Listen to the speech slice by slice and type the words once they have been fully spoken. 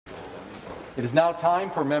It is now time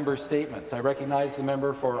for member statements. I recognize the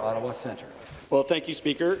member for Ottawa Centre. Well, thank you,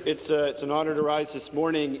 Speaker. It's an honour to rise this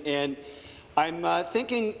morning, and I'm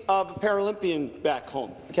thinking of a Paralympian back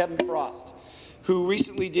home, Kevin Frost, who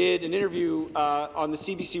recently did an interview on the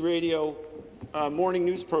CBC Radio morning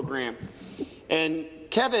news program. And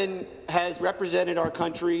Kevin has represented our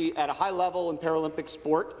country at a high level in Paralympic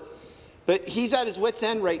sport, but he's at his wit's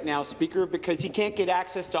end right now, Speaker, because he can't get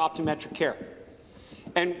access to optometric care.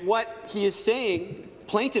 And what he is saying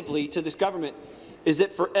plaintively to this government is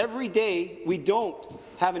that for every day we don't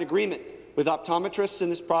have an agreement with optometrists in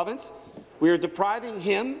this province, we are depriving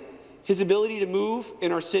him his ability to move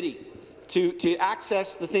in our city, to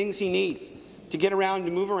access the things he needs, to get around,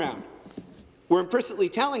 to move around. We're implicitly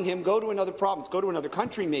telling him, go to another province, go to another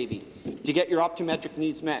country maybe, to get your optometric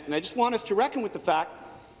needs met. And I just want us to reckon with the fact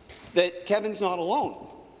that Kevin's not alone.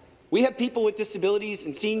 We have people with disabilities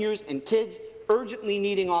and seniors and kids urgently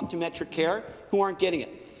needing optometric care who aren't getting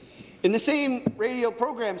it. In the same radio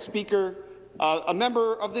program, Speaker, a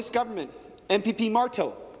member of this government, MPP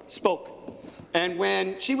Martow, spoke. And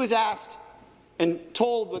when she was asked and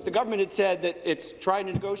told what the government had said, that it's trying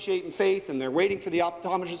to negotiate in faith and they're waiting for the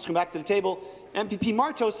optometrists to come back to the table, MPP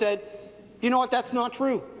Martow said, you know what, that's not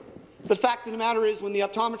true. The fact of the matter is, when the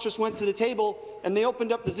optometrists went to the table and they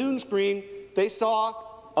opened up the Zoom screen, they saw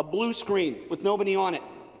a blue screen with nobody on it.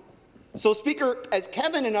 So, Speaker, as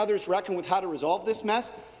Kevin and others reckon with how to resolve this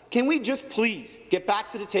mess, can we just please get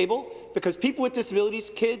back to the table? Because people with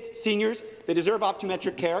disabilities, kids, seniors, they deserve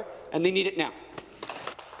optometric care, and they need it now.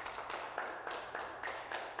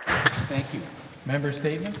 Thank you. Member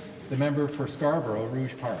statements. The member for Scarborough,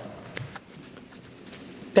 Rouge Park.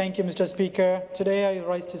 Thank you, Mr. Speaker. Today I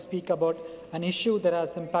rise to speak about an issue that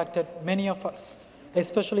has impacted many of us,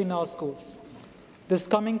 especially in our schools. This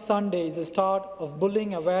coming Sunday is the start of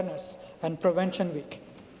Bullying Awareness and Prevention Week.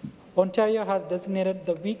 Ontario has designated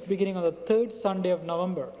the week beginning on the third Sunday of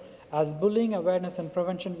November as Bullying Awareness and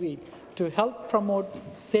Prevention Week to help promote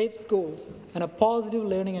safe schools and a positive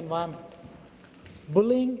learning environment.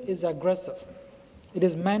 Bullying is aggressive. It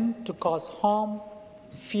is meant to cause harm,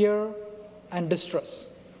 fear, and distress.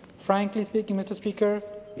 Frankly speaking, Mr. Speaker,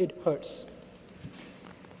 it hurts.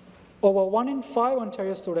 Over 1 in 5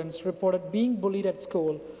 Ontario students reported being bullied at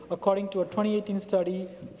school, according to a 2018 study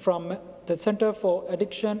from the Centre for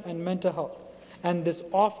Addiction and Mental Health, and this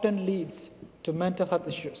often leads to mental health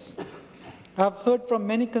issues. I have heard from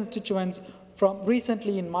many constituents from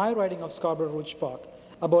recently in my riding of Scarborough Rouge Park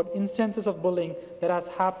about instances of bullying that has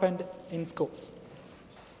happened in schools.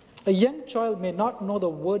 A young child may not know the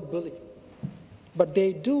word bully, but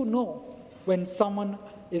they do know when someone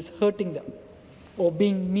is hurting them or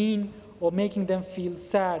being mean or making them feel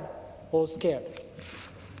sad or scared.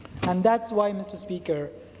 And that's why, Mr. Speaker,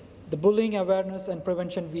 the Bullying Awareness and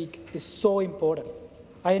Prevention Week is so important.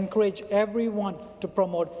 I encourage everyone to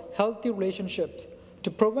promote healthy relationships,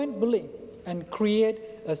 to prevent bullying, and create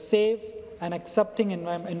a safe and accepting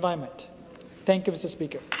environment. Thank you, Mr.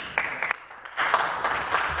 Speaker.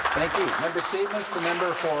 Thank you. Member statements. The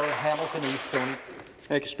member for Hamilton East, Stoney.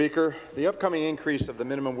 Thank you, Speaker. The upcoming increase of the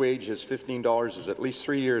minimum wage is $15 is at least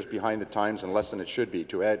 3 years behind the times and less than it should be.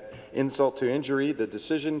 To add insult to injury, the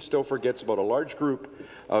decision still forgets about a large group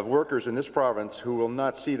of workers in this province who will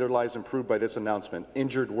not see their lives improved by this announcement: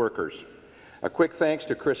 injured workers. A quick thanks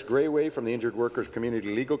to Chris Grayway from the Injured Workers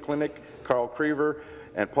Community Legal Clinic, Carl Creever,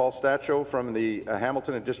 and Paul Stacho from the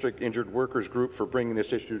Hamilton and District Injured Workers Group for bringing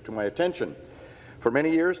this issue to my attention. For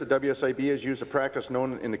many years, the WSIB has used a practice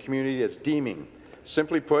known in the community as deeming.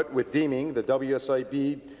 Simply put, with deeming, the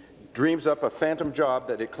WSIB dreams up a phantom job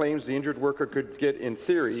that it claims the injured worker could get in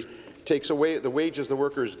theory, takes away the wages the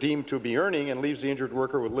worker is deemed to be earning, and leaves the injured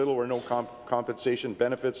worker with little or no compensation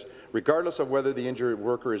benefits, regardless of whether the injured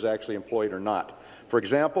worker is actually employed or not. For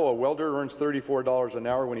example, a welder earns $34 an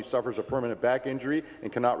hour when he suffers a permanent back injury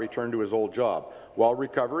and cannot return to his old job. While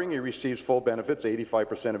recovering, he receives full benefits,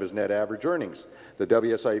 85% of his net average earnings. The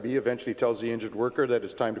WSIB eventually tells the injured worker that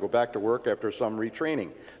it's time to go back to work after some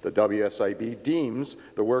retraining. The WSIB deems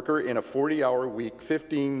the worker in a 40-hour week,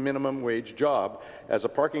 15 minimum wage job as a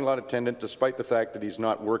parking lot attendant, despite the fact that he's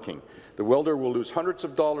not working. The welder will lose hundreds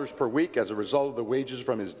of dollars per week as a result of the wages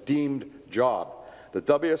from his deemed job. The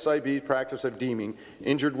WSIB practice of deeming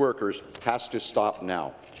injured workers has to stop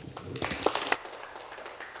now.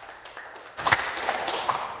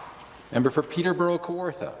 Member for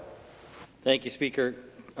Peterborough-Kawartha. Thank you, Speaker.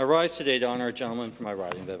 I rise today to honour a gentleman from my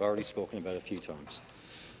riding that I've already spoken about a few times.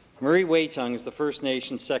 Marie Weitung is the First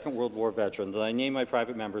Nations Second World War veteran that I named my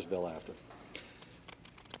private member's bill after.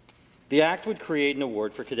 The Act would create an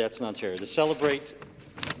award for cadets in Ontario to celebrate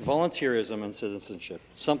volunteerism, and citizenship,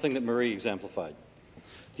 something that Marie exemplified.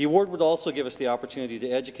 The award would also give us the opportunity to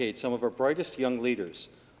educate some of our brightest young leaders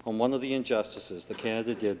on one of the injustices that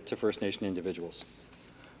Canada did to First Nation individuals.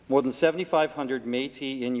 More than 7,500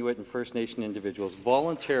 Métis, Inuit, and First Nation individuals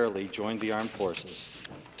voluntarily joined the armed forces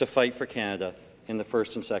to fight for Canada in the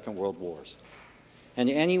First and Second World Wars. And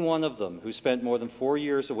any one of them who spent more than 4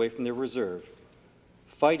 years away from their reserve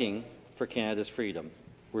fighting for Canada's freedom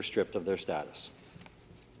were stripped of their status.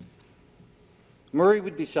 Murray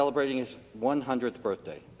would be celebrating his 100th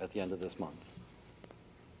birthday at the end of this month.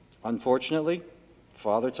 Unfortunately,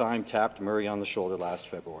 Father Time tapped Murray on the shoulder last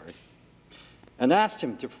February and asked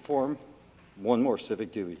him to perform one more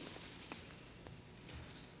civic duty.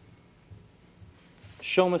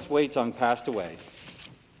 Shomus Waitong passed away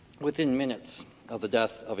within minutes of the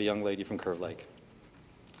death of a young lady from Curve Lake.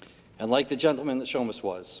 And like the gentleman that Shomus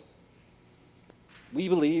was, we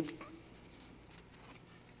believe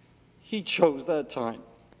he chose that time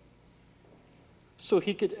so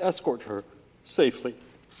he could escort her safely.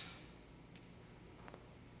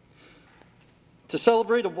 To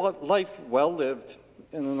celebrate a life well lived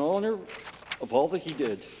and in honor of all that he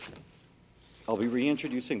did, I'll be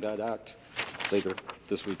reintroducing that act later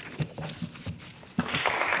this week.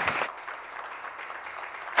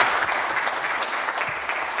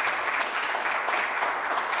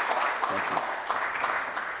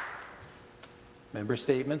 Member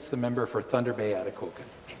statements. The member for Thunder Bay, Atikokan.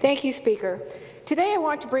 Thank you, Speaker. Today I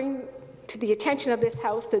want to bring to the attention of this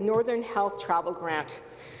House the Northern Health Travel Grant.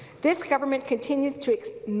 This government continues to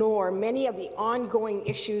ignore many of the ongoing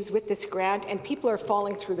issues with this grant, and people are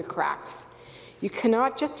falling through the cracks. You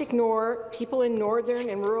cannot just ignore people in northern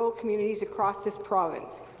and rural communities across this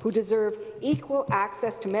province who deserve equal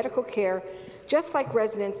access to medical care, just like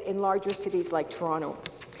residents in larger cities like Toronto.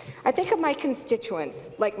 I think of my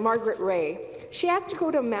constituents, like Margaret Ray. She has to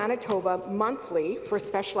go to Manitoba monthly for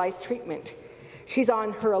specialized treatment. She's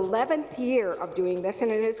on her 11th year of doing this, and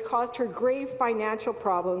it has caused her grave financial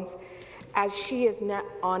problems as she is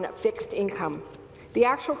on a fixed income. The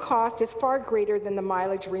actual cost is far greater than the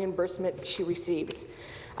mileage reimbursement she receives.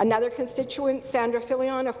 Another constituent, Sandra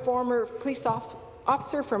Filion, a former police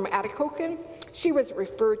officer from Atikokan, she was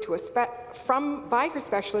referred to by her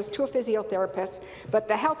specialist to a physiotherapist, but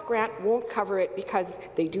the health grant won't cover it because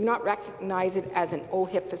they do not recognize it as an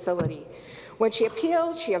OHIP facility. When she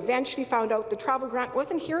appealed, she eventually found out the travel grant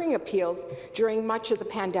wasn't hearing appeals during much of the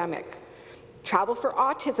pandemic. Travel for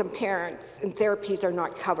autism parents and therapies are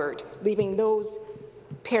not covered, leaving those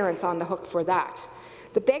parents on the hook for that.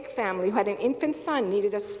 The Begg family, who had an infant son,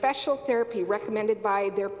 needed a special therapy recommended by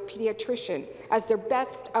their pediatrician as their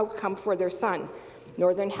best outcome for their son.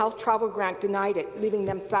 Northern Health Travel Grant denied it, leaving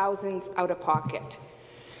them thousands out of pocket.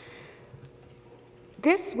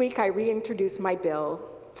 This week, I reintroduced my Bill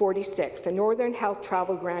 46, the Northern Health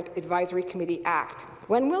Travel Grant Advisory Committee Act.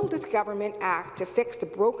 When will this government act to fix the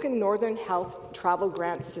broken Northern Health Travel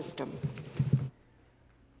Grant system?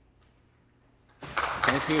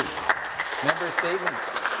 Thank you. Member statements.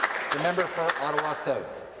 The member for Ottawa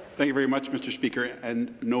South. Thank you very much, Mr. Speaker.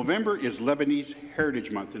 And November is Lebanese Heritage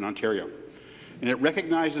Month in Ontario, and it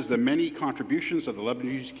recognizes the many contributions of the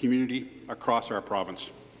Lebanese community across our province.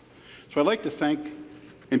 So I'd like to thank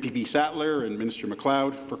MPP Sattler and Minister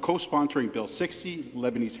MacLeod for co-sponsoring Bill 60,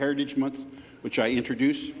 Lebanese Heritage Month, which I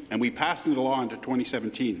introduced, and we passed into law into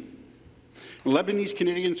 2017. And Lebanese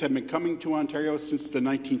Canadians have been coming to Ontario since the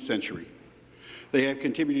 19th century. They have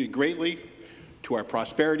contributed greatly to our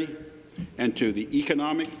prosperity and to the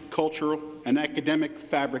economic, cultural, and academic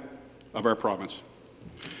fabric of our province.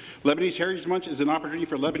 Lebanese Heritage Month is an opportunity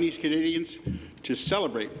for Lebanese Canadians to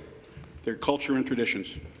celebrate their culture and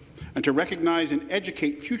traditions, and to recognize and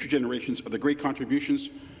educate future generations of the great contributions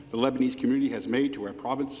the Lebanese community has made to our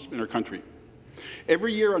province and our country.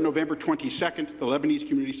 Every year on November 22nd, the Lebanese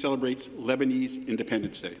community celebrates Lebanese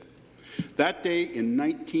Independence Day. That day in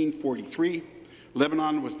 1943,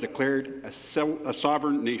 Lebanon was declared a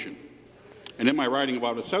sovereign nation. And in my riding of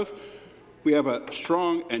Ottawa South, we have a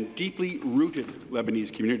strong and deeply rooted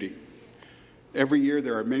Lebanese community. Every year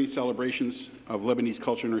there are many celebrations of Lebanese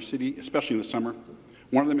culture in our city, especially in the summer.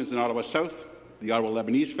 One of them is in Ottawa South, the Ottawa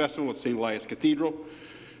Lebanese Festival at St. Elias Cathedral.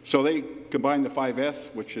 So they combine the 5 F's,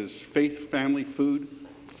 which is faith, family, food,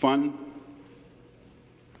 fun.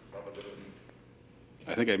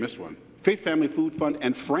 I think I missed one. Faith, family, food, fun,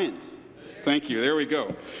 and friends. Thank you. There we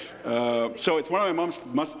go. So it's one of my mom's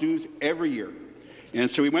must-dos every year. And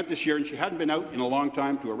so we went this year, and she hadn't been out in a long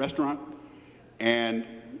time to a restaurant, and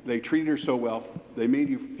they treated her so well. They made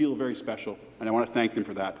you feel very special, and I want to thank them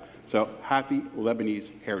for that. So happy Lebanese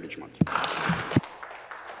Heritage Month.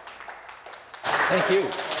 Thank you.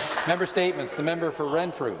 Member statements. The member for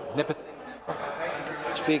Renfrew.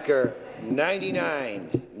 Speaker,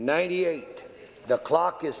 99, 98. The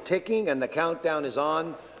clock is ticking and the countdown is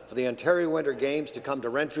on for the Ontario Winter Games to come to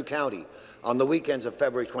Renfrew County on the weekends of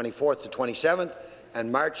February 24th to 27th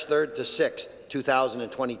and March 3rd to 6th,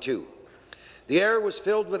 2022. The air was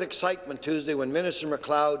filled with excitement Tuesday when Minister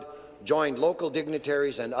MacLeod joined local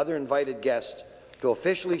dignitaries and other invited guests to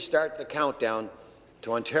officially start the countdown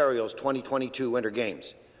to Ontario's 2022 Winter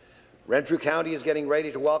Games. Renfrew County is getting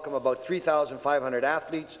ready to welcome about 3,500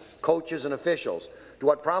 athletes, coaches and officials to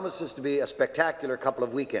what promises to be a spectacular couple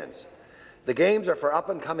of weekends. The Games are for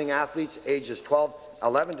up-and-coming athletes ages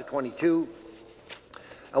 11 to 22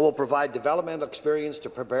 and will provide developmental experience to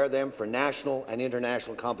prepare them for national and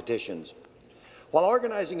international competitions. While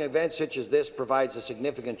organizing events such as this provides a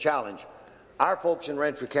significant challenge, our folks in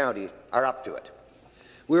Renfrew County are up to it.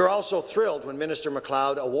 We were also thrilled when Minister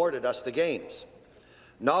MacLeod awarded us the Games.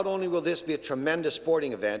 Not only will this be a tremendous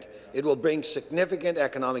sporting event, it will bring significant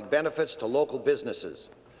economic benefits to local businesses.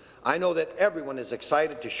 I know that everyone is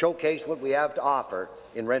excited to showcase what we have to offer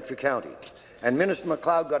in Renfrew County, and Minister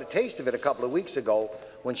MacLeod got a taste of it a couple of weeks ago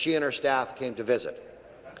when she and her staff came to visit.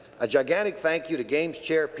 A gigantic thank you to Games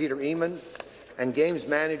Chair Peter Eamon and Games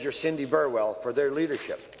Manager Cindy Burwell for their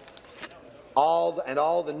leadership. All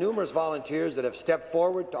the numerous volunteers that have stepped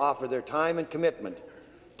forward to offer their time and commitment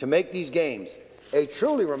to make these Games a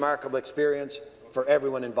truly remarkable experience for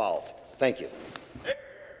everyone involved. Thank you.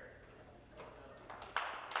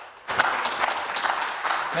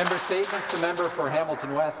 Member statements. The member for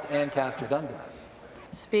Hamilton West, Ancaster Dundas.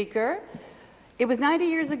 Speaker, it was 90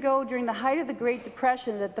 years ago during the height of the Great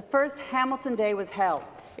Depression that the first Hamilton Day was held.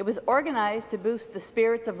 It was organized to boost the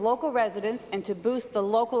spirits of local residents and to boost the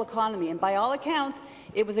local economy, and by all accounts,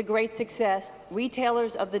 it was a great success.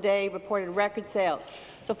 Retailers of the day reported record sales.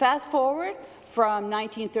 So fast forward from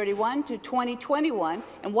 1931 to 2021,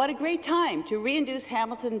 and what a great time to reintroduce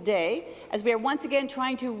Hamilton Day as we are once again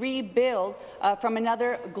trying to rebuild from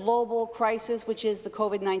another global crisis, which is the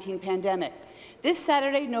COVID-19 pandemic. This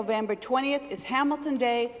Saturday, November 20th, is Hamilton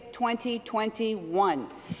Day 2021,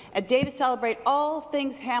 a day to celebrate all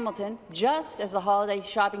things Hamilton just as the holiday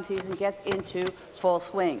shopping season gets into full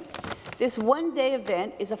swing. This one-day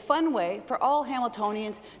event is a fun way for all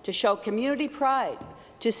Hamiltonians to show community pride,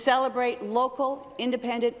 to celebrate local,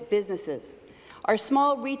 independent businesses. Our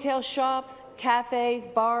small retail shops, cafes,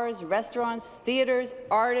 bars, restaurants, theatres,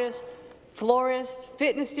 artists, florists,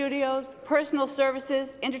 fitness studios, personal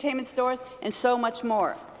services, entertainment stores, and so much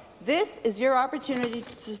more. This is your opportunity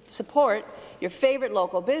to support your favourite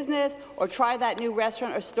local business or try that new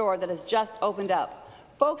restaurant or store that has just opened up.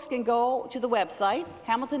 Folks can go to the website,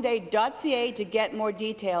 hamiltonday.ca, to get more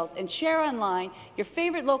details and share online your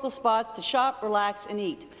favourite local spots to shop, relax, and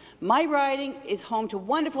eat. My riding is home to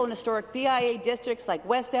wonderful and historic BIA districts like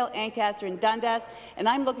Westdale, Ancaster, and Dundas, and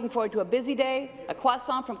I'm looking forward to a busy day, a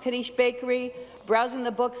croissant from Kanish Bakery, browsing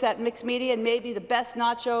the books at Mixed Media, and maybe the best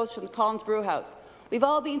nachos from the Collins Brewhouse. We've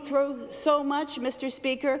all been through so much, Mr.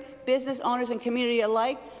 Speaker, business owners and community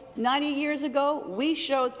alike. 90 years ago, we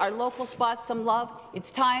showed our local spots some love.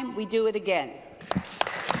 It's time we do it again.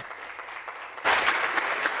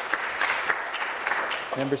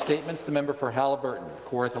 Member statements. The member for Haliburton,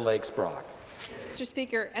 Kawartha Lakes Brock. Mr.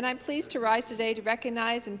 Speaker, and I'm pleased to rise today to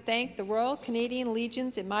recognize and thank the Royal Canadian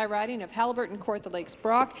Legions in my riding of Haliburton, Kawartha Lakes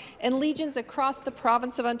Brock, and legions across the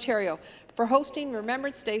province of Ontario for hosting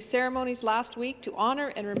Remembrance Day ceremonies last week to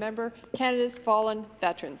honour and remember Canada's fallen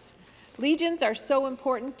veterans. Legions are so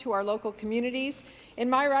important to our local communities. In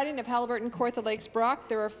my riding of Haliburton, Kawartha Lakes Brock,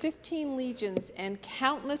 there are 15 legions and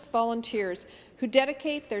countless volunteers who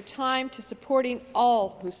dedicate their time to supporting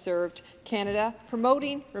all who served Canada,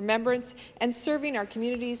 promoting remembrance and serving our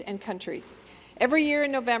communities and country. Every year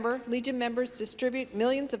in November, Legion members distribute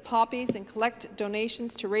millions of poppies and collect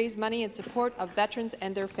donations to raise money in support of veterans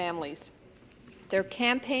and their families. Their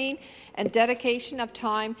campaign and dedication of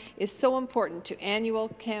time is so important to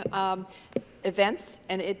annual events,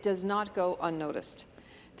 and it does not go unnoticed.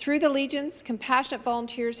 Through the Legions, compassionate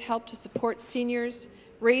volunteers help to support seniors,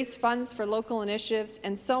 raise funds for local initiatives,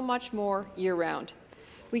 and so much more year-round.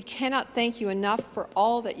 We cannot thank you enough for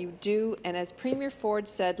all that you do, and as Premier Ford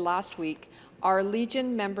said last week, our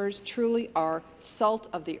Legion members truly are salt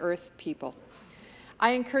of the earth people.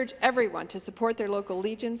 I encourage everyone to support their local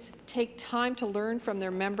Legions, take time to learn from their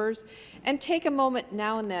members, and take a moment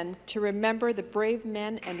now and then to remember the brave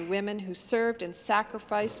men and women who served and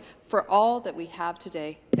sacrificed for all that we have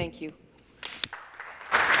today. Thank you.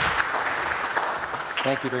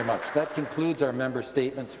 Thank you very much. That concludes our member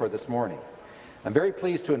statements for this morning. I'm very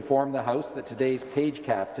pleased to inform the House that today's page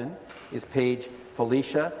captain is page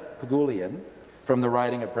Felicia Pagulian from the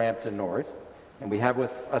riding of Brampton North. And we have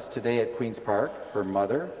with us today at Queen's Park her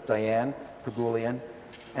mother, Diane Pagulian,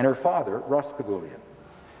 and her father, Russ Pagulian.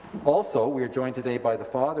 Also, we are joined today by the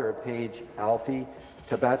father of Paige Alfie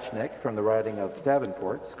Tabachnik from the riding of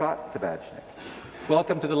Davenport, Scott Tabachnik.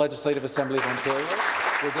 Welcome to the Legislative Assembly of Ontario.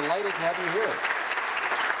 We're delighted to have you here.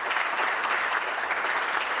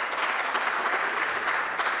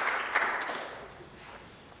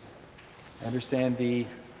 I understand the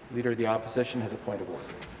Leader of the Opposition has a point of order.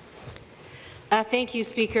 Thank you,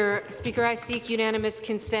 Speaker. Speaker, I seek unanimous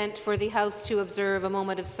consent for the House to observe a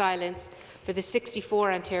moment of silence for the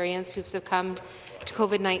 64 Ontarians who've succumbed to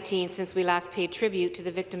COVID-19 since we last paid tribute to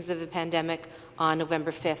the victims of the pandemic on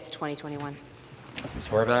November 5th, 2021. Ms.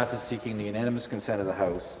 Horvath is seeking the unanimous consent of the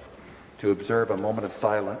House to observe a moment of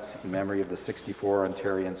silence in memory of the 64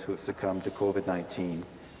 Ontarians who have succumbed to COVID-19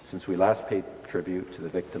 since we last paid tribute to the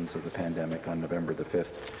victims of the pandemic on November the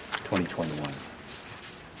 5th, 2021.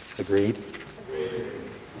 Agreed? Agreed.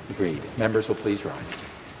 Agreed. Members will please rise.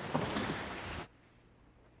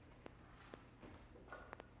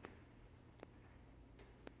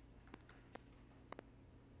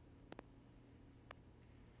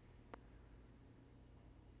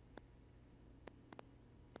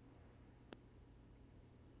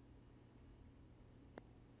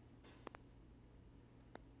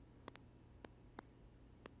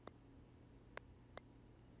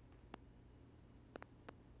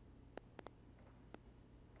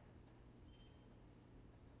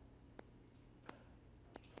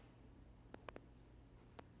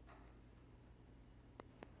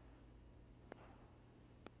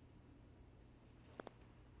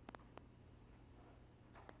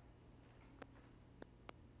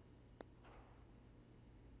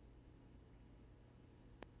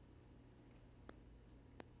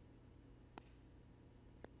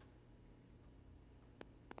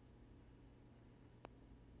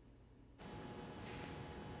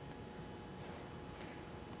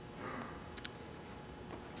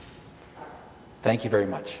 Thank you very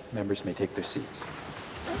much. Members may take their seats.